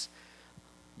Jesus.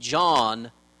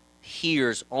 John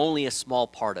hears only a small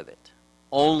part of it,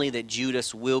 only that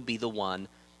Judas will be the one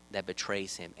that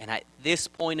betrays him. And at this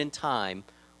point in time,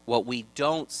 what we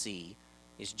don't see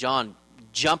is John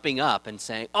jumping up and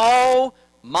saying, oh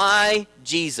my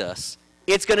Jesus,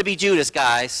 it's going to be Judas,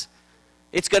 guys.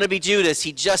 It's going to be Judas.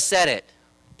 He just said it.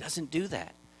 He doesn't do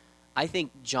that. I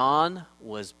think John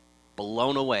was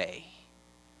blown away.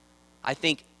 I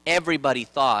think everybody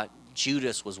thought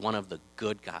Judas was one of the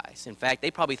good guys. In fact,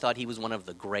 they probably thought he was one of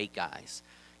the great guys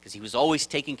because he was always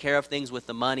taking care of things with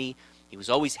the money. He was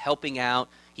always helping out.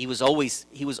 He was always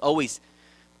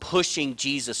pushing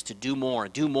Jesus to do more,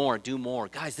 do more, do more.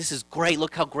 Guys, this is great.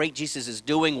 Look how great Jesus is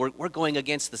doing. We're going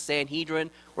against the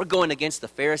Sanhedrin. We're going against the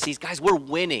Pharisees. Guys, we're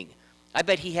winning. I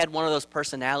bet he had one of those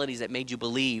personalities that made you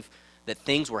believe that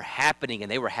things were happening,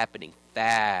 and they were happening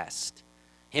fast.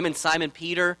 Him and Simon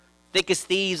Peter, thick as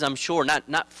thieves, I'm sure,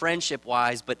 not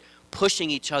friendship-wise, but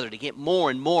pushing each other to get more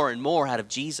and more and more out of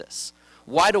Jesus.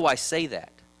 Why do I say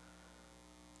that?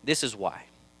 This is why.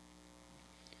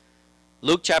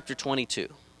 Luke chapter 22.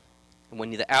 And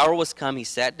when the hour was come, he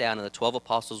sat down, and the 12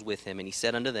 apostles with him, and he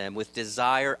said unto them, with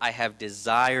desire I have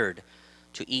desired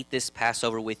to eat this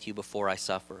Passover with you before I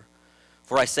suffer.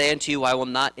 For I say unto you, I will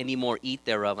not any more eat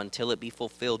thereof until it be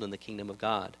fulfilled in the kingdom of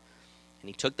God. And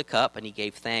he took the cup, and he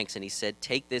gave thanks, and he said,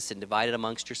 take this and divide it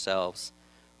amongst yourselves.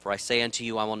 For I say unto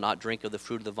you, I will not drink of the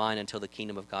fruit of the vine until the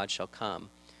kingdom of God shall come.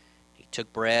 He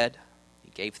took bread,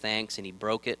 he gave thanks, and he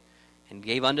broke it, and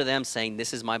gave unto them, saying,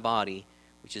 this is my body,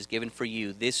 which is given for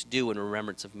you. This do in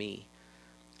remembrance of me.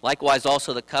 Likewise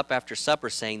also the cup after supper,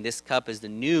 saying, this cup is the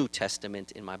New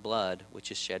Testament in my blood,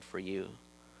 which is shed for you.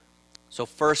 So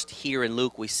first here in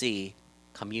Luke we see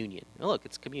communion. Oh, look,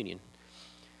 it's communion.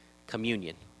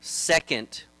 Communion.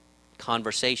 Second,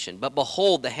 conversation. But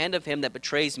behold, the hand of him that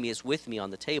betrays me is with me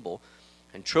on the table.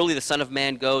 And truly the Son of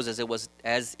Man goes as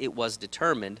it was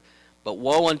determined. But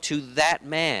woe unto that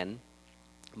man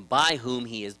by whom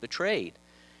he is betrayed.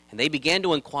 And they began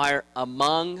to inquire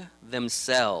among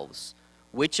themselves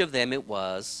which of them it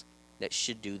was that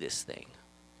should do this thing.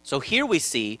 So here we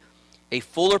see a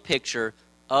fuller picture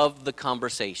of the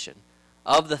conversation,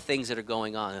 of the things that are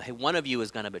going on. Hey, one of you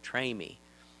is going to betray me.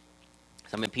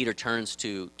 Simon Peter turns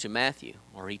to Matthew,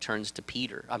 or he turns to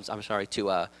Peter.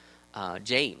 To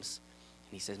James,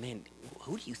 and he says, "Man,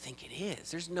 who do you think it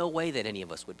is? There's no way that any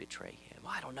of us would betray him.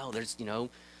 I don't know. There's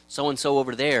so and so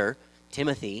over there,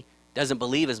 Timothy, doesn't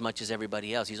believe as much as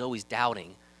everybody else. He's always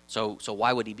doubting. So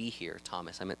why would he be here?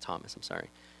 Thomas. I meant Thomas. I'm sorry.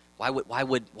 Why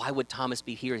would Thomas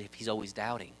be here if he's always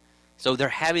doubting?" So they're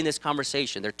having this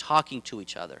conversation. They're talking to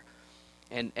each other.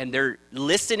 And they're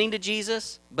listening to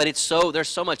Jesus, but there's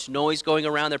so much noise going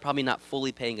around, they're probably not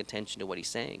fully paying attention to what he's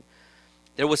saying.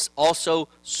 There was also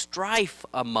strife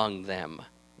among them.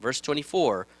 Verse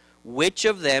 24, which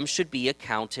of them should be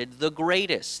accounted the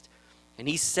greatest? And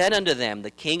he said unto them,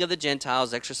 the King of the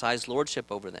Gentiles exercised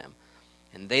lordship over them,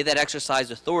 and they that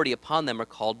exercise authority upon them are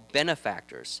called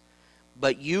benefactors.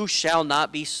 But you shall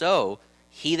not be so,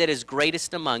 He that is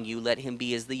greatest among you, let him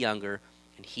be as the younger,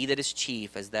 and he that is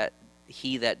chief as that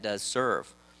he that does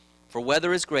serve. For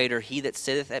whether is greater, he that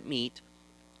sitteth at meat,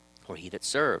 or he that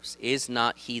serves? Is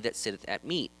not he that sitteth at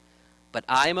meat? But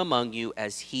I am among you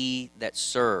as he that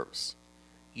serves.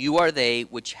 You are they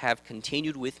which have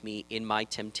continued with me in my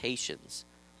temptations,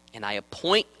 and I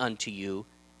appoint unto you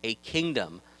a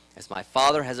kingdom, as my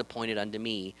Father has appointed unto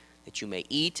me, that you may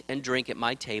eat and drink at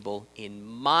my table in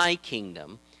my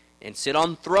kingdom, and sit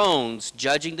on thrones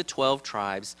judging the 12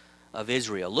 tribes of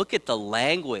Israel. Look at the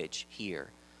language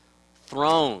here.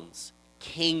 Thrones,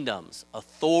 kingdoms,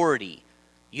 authority.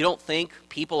 You don't think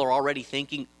people are already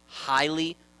thinking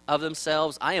highly of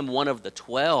themselves? I am one of the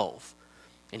 12.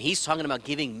 And he's talking about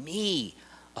giving me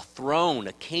a throne,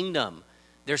 a kingdom.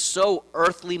 They're so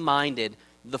earthly minded,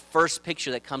 the first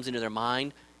picture that comes into their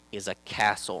mind is a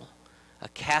castle. A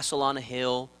castle on a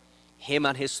hill, him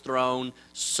on his throne,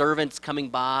 servants coming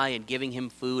by and giving him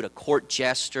food, a court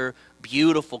jester,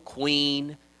 beautiful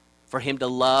queen for him to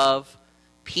love,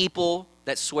 people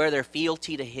that swear their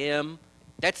fealty to him.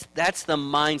 That's the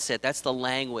mindset, that's the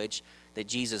language that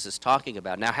Jesus is talking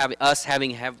about. Now,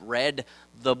 having read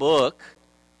the book,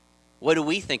 what do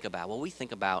we think about? Well, we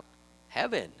think about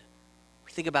heaven.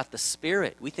 We think about the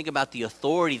Spirit. We think about the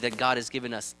authority that God has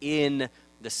given us in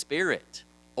the Spirit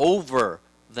over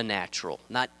the natural,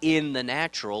 not in the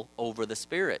natural over the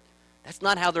Spirit. That's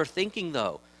not how they're thinking,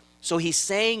 though. So he's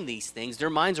saying these things. Their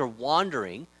minds are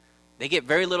wandering. They get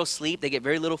very little sleep. They get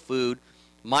very little food.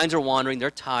 Minds are wandering. They're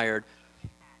tired.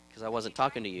 Because I wasn't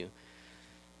talking to you.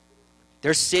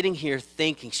 They're sitting here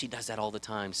thinking. She does that all the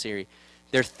time, Siri.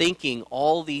 They're thinking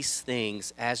all these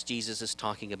things as Jesus is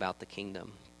talking about the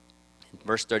kingdom. In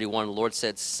verse 31, the Lord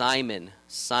said, Simon,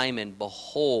 Simon,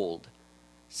 behold,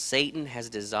 Satan has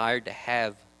desired to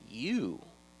have you,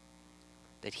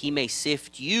 that he may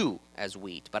sift you as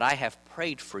wheat. But I have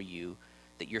prayed for you,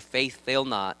 that your faith fail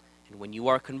not, and when you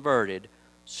are converted,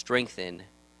 strengthen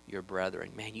your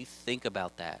brethren. Man, you think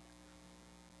about that.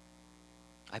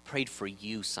 I prayed for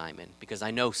you, Simon, because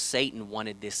I know Satan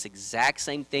wanted this exact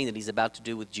same thing that he's about to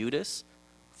do with Judas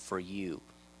for you.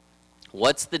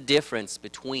 What's the difference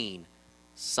between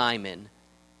Simon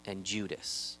and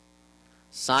Judas?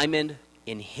 Simon,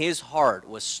 in his heart,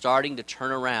 was starting to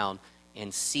turn around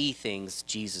and see things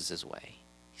Jesus' way.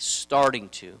 He's starting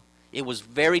to. It was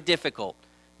very difficult,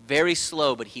 very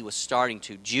slow, but he was starting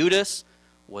to. Judas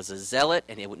was a zealot,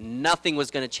 and nothing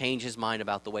was going to change his mind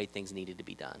about the way things needed to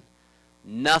be done.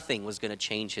 Nothing was going to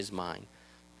change his mind.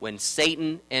 When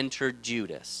Satan entered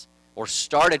Judas, or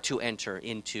started to enter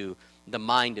into the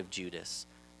mind of Judas,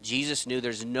 Jesus knew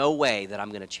there's no way that I'm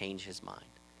going to change his mind.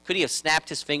 Could he have snapped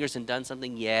his fingers and done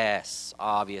something? Yes,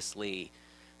 obviously.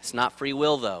 It's not free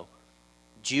will, though.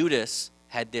 Judas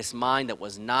had this mind that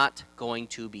was not going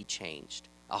to be changed,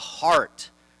 a heart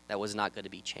that was not going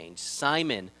to be changed.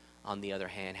 Simon, on the other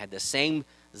hand, had the same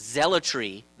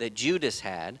zealotry that Judas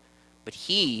had, but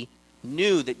he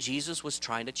knew that Jesus was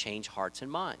trying to change hearts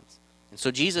and minds. And so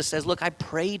Jesus says, look, I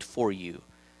prayed for you.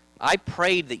 I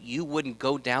prayed that you wouldn't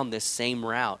go down this same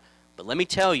route. But let me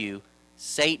tell you,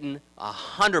 Satan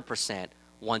 100%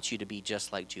 wants you to be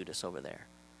just like Judas over there.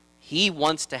 He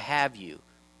wants to have you.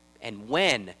 And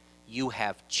when you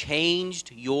have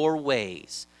changed your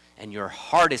ways, and your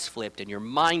heart is flipped, and your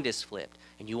mind is flipped,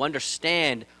 and you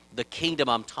understand the kingdom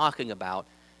I'm talking about,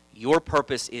 your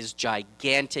purpose is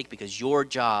gigantic, because your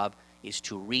job is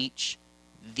to reach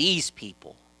these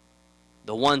people,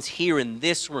 the ones here in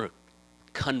this room.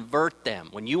 Convert them.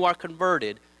 When you are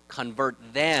converted, convert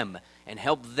them and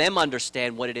help them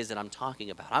understand what it is that I'm talking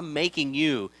about. I'm making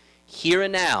you, here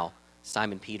and now,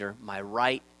 Simon Peter, my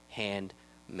right-hand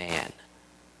man.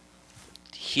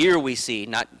 Here we see,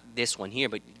 not this one here,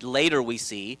 but later we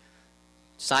see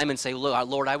Simon say, look,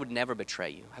 Lord, I would never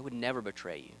betray you. I would never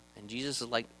betray you. And Jesus is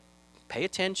like, pay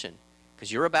attention,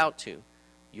 because you're about to.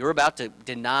 You're about to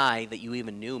deny that you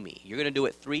even knew me. You're going to do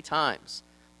it 3 times.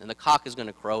 Then the cock is going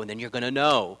to crow, and then you're going to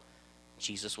know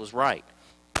Jesus was right.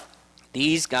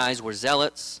 These guys were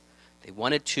zealots. They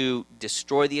wanted to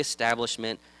destroy the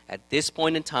establishment. At this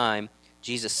point in time,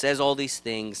 Jesus says all these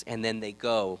things, and then they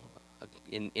go,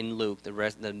 in Luke, the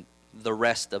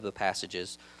rest of the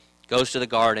passages, goes to the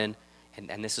garden,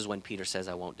 and this is when Peter says,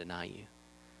 I won't deny you.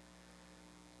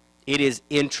 It is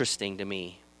interesting to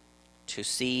me to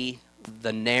see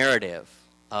the narrative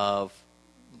of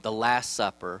the Last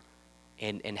Supper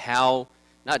and how,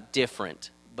 not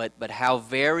different, but how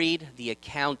varied the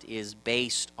account is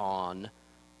based on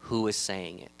who is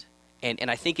saying it.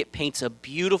 And I think it paints a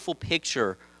beautiful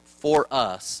picture for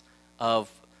us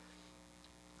of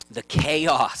the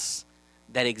chaos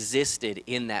that existed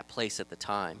in that place at the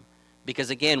time.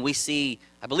 Because again, we see,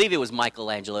 I believe it was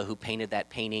Michelangelo who painted that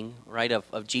painting, right,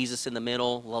 of Jesus in the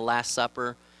middle, the Last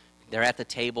Supper. They're at the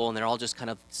table, and they're all just kind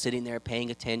of sitting there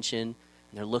paying attention, and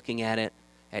they're looking at it,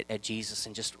 at Jesus,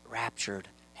 and just raptured,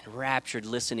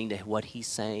 listening to what he's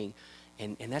saying.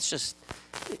 And that's just,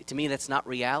 to me, that's not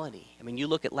reality. I mean, you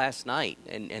look at last night,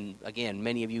 and again,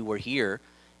 many of you were here,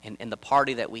 and the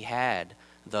party that we had,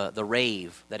 the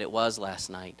rave that it was last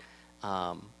night,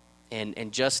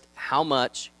 and just how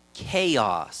much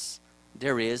chaos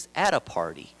there is at a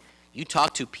party. You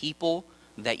talk to people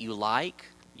that you like,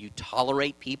 you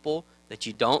tolerate people that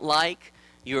you don't like,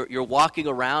 you're walking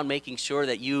around making sure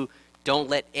that you don't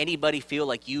let anybody feel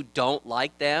like you don't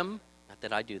like them. Not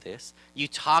that I do this. You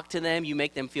talk to them, you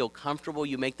make them feel comfortable,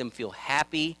 you make them feel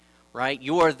happy, right?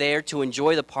 You are there to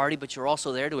enjoy the party, but you're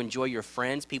also there to enjoy your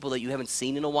friends, people that you haven't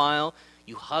seen in a while.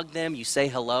 You hug them, you say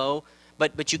hello,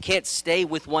 but you can't stay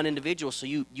with one individual, so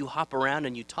you hop around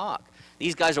and you talk.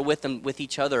 These guys are with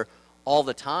each other all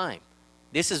the time.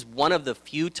 This is one of the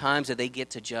few times that they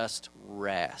get to just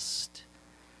rest.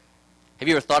 Have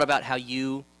you ever thought about how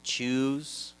you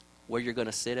choose where you're going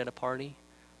to sit at a party?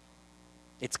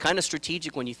 It's kind of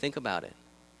strategic when you think about it.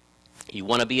 You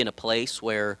want to be in a place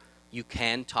where you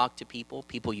can talk to people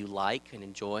you like and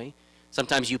enjoy.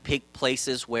 Sometimes you pick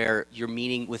places where you're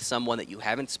meeting with someone that you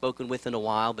haven't spoken with in a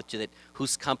while, but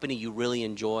whose company you really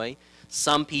enjoy.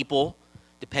 Some people,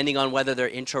 depending on whether they're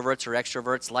introverts or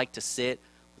extroverts, like to sit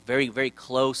with very, very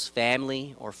close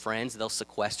family or friends. They'll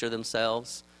sequester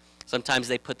themselves. Sometimes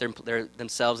they put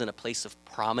themselves in a place of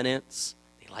prominence.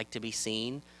 They like to be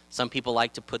seen. Some people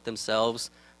like to put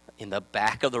themselves in the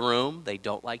back of the room. They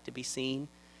don't like to be seen.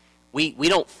 We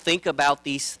don't think about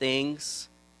these things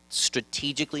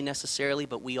strategically necessarily,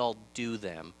 but we all do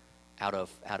them out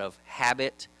of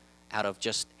habit, out of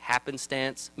just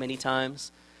happenstance many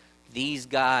times. These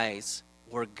guys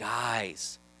were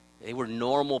guys. They were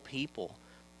normal people,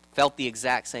 felt the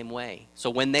exact same way. So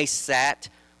when they sat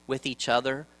with each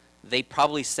other, they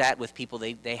probably sat with people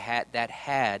that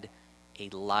had a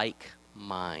like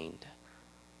mind.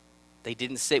 They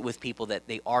didn't sit with people that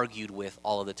they argued with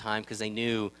all of the time because they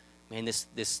knew, man,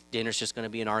 this dinner's just going to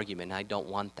be an argument, and I don't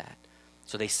want that.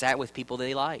 So they sat with people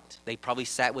they liked. They probably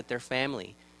sat with their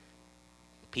family,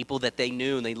 people that they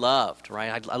knew and they loved,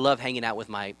 right? I love hanging out with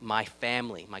my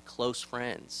family, my close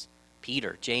friends.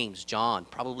 Peter, James, John,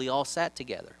 probably all sat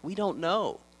together. We don't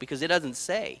know because it doesn't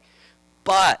say.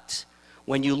 But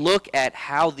when you look at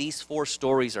how these four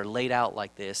stories are laid out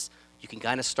like this, you can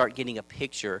kind of start getting a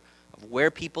picture of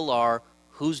where people are,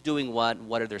 who's doing what, and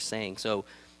what are they saying. So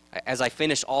as I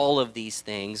finish all of these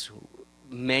things,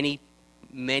 many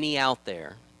out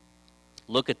there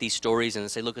look at these stories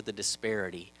and say, look at the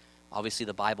disparity. Obviously,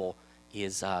 the Bible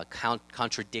is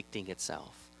contradicting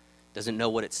itself. Doesn't know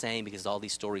what it's saying because all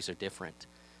these stories are different.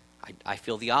 I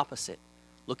feel the opposite.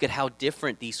 Look at how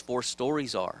different these four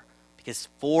stories are. Because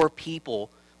two people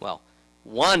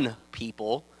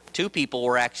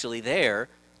were actually there.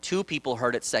 Two people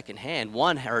heard it secondhand.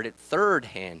 One heard it third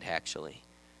hand, actually.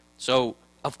 So,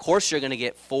 of course, you're going to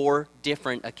get four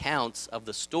different accounts of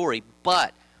the story,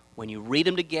 but when you read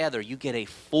them together, you get a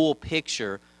full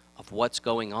picture of what's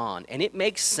going on. And it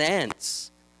makes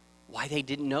sense why they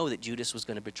didn't know that Judas was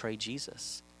going to betray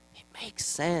Jesus. It makes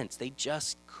sense. They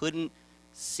just couldn't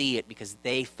see it because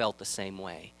they felt the same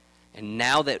way. And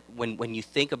now that when you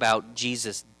think about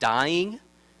Jesus dying,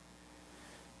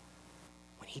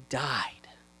 when he died,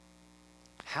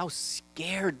 how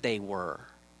scared they were.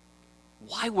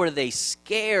 Why were they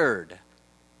scared?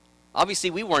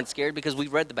 Obviously, we weren't scared because we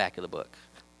read the back of the book.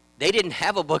 They didn't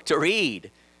have a book to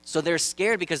read. So they're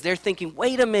scared because they're thinking,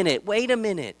 wait a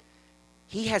minute.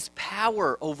 He has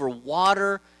power over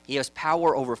water. He has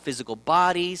power over physical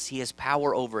bodies. He has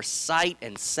power over sight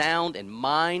and sound and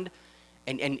mind.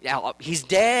 And now he's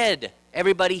dead.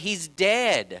 Everybody, he's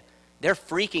dead. They're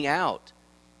freaking out.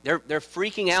 They're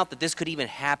freaking out that this could even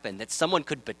happen, that someone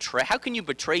could betray. How can you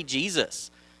betray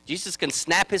Jesus? Jesus can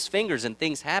snap his fingers and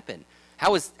things happen.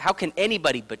 How can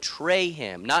anybody betray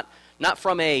him? Not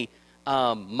from a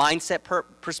mindset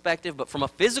perspective, but from a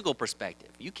physical perspective.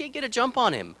 You can't get a jump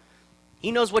on him.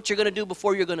 He knows what you're going to do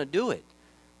before you're going to do it.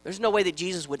 There's no way that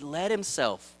Jesus would let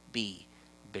himself be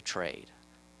betrayed.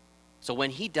 So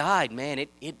when he died, man,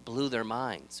 it blew their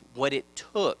minds. What it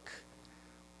took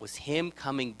was him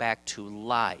coming back to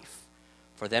life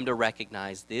for them to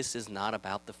recognize this is not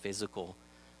about the physical.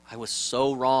 I was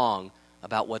so wrong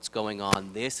about what's going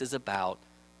on. This is about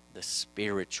the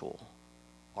spiritual,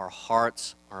 our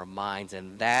hearts, our minds,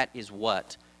 and that is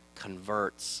what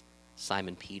converts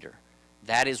Simon Peter.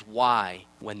 That is why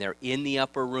when they're in the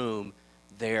upper room,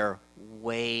 they're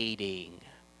waiting.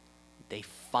 They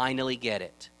finally get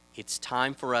it. It's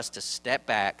time for us to step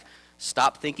back,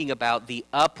 stop thinking about the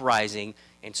uprising,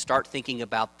 and start thinking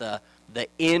about the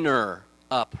inner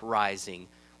uprising,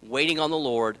 waiting on the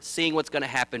Lord, seeing what's going to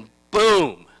happen.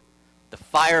 Boom! The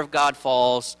fire of God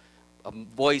falls, a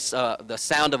voice, the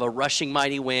sound of a rushing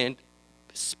mighty wind.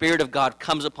 The Spirit of God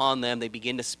comes upon them. They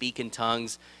begin to speak in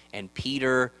tongues, and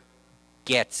Peter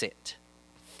gets it.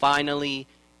 Finally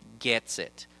gets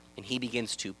it. And he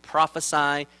begins to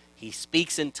prophesy. He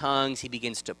speaks in tongues. He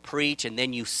begins to preach, and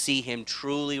then you see him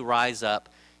truly rise up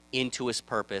into his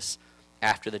purpose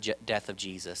after the death of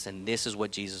Jesus. And this is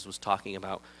what Jesus was talking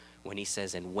about when he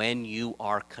says, and when you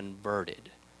are converted,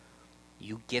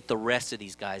 you get the rest of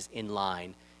these guys in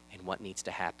line and what needs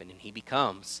to happen. And he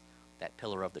becomes that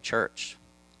pillar of the church.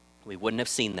 We wouldn't have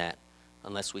seen that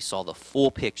unless we saw the full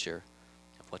picture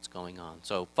of what's going on.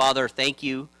 So, Father, thank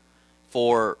you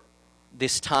for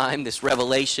this time, this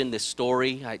revelation, this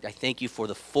story. I thank you for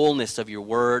the fullness of your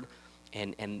word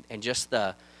and just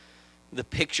the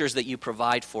pictures that you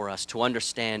provide for us to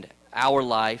understand our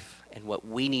life and what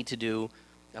we need to do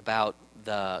about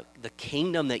the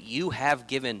kingdom that you have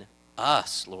given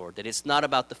us, Lord. That it's not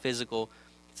about the physical,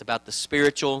 it's about the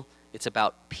spiritual, it's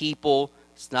about people,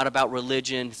 it's not about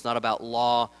religion, it's not about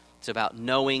law, it's about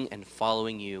knowing and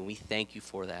following you. We thank you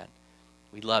for that.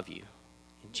 We love you.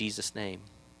 In Jesus' name,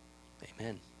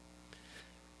 amen.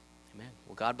 Amen.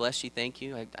 Well, God bless you. Thank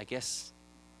you. I guess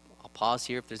I'll pause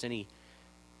here if there's any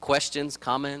questions,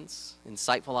 comments,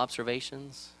 insightful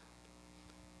observations.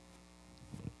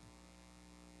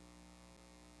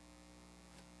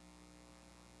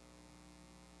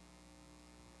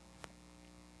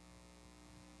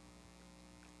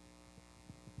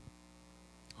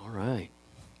 All right.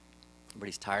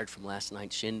 Everybody's tired from last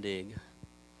night's shindig.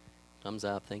 Thumbs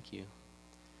up. Thank you.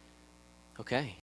 Okay.